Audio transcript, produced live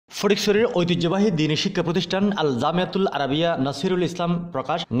ফটিকছড়ির ঐতিহ্যবাহী দ্বীনী শিক্ষা প্রতিষ্ঠান আল জামিয়াতুল আরাবিয়া নাসিরুল ইসলাম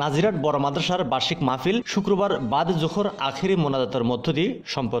প্রকাশ নাজিরাট বড় মাদ্রাসার বার্ষিক মাহফিল শুক্রবার বাদ জোহর আখেরি মোনাজাতের মধ্য দিয়ে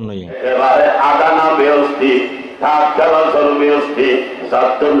সম্পন্ন হয়।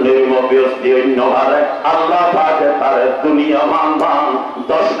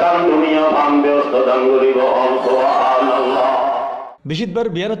 বিশিতবার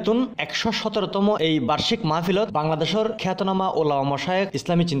বিয়ানতুন ১১৭তম এই বার্ষিক মাহফিলত বাংলাদেশের খ্যাতনামা ওলামা মাশায়েখ,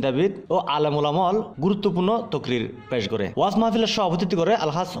 ইসলামী চিন্তাবিদ ও আলেম ওলামাল গুরুত্বপূর্ণ তকরির পেশ করে। ওয়াজ মাহফিলের সভাপতিত্ব করে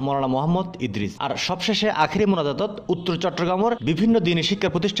আলহাজ মৌলানা মোহাম্মদ ইদ্রিস। আর সবশেষে আখিরি মোনাজাতত উত্তর চট্টগ্রামের বিভিন্ন দ্বীনী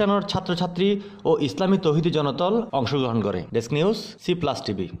শিক্ষা প্রতিষ্ঠানের ছাত্রছাত্রী ও ইসলামী তৌহিদি জনতল অংশগ্রহণ করে। Desk news, C+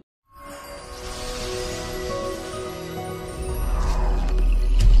 TV।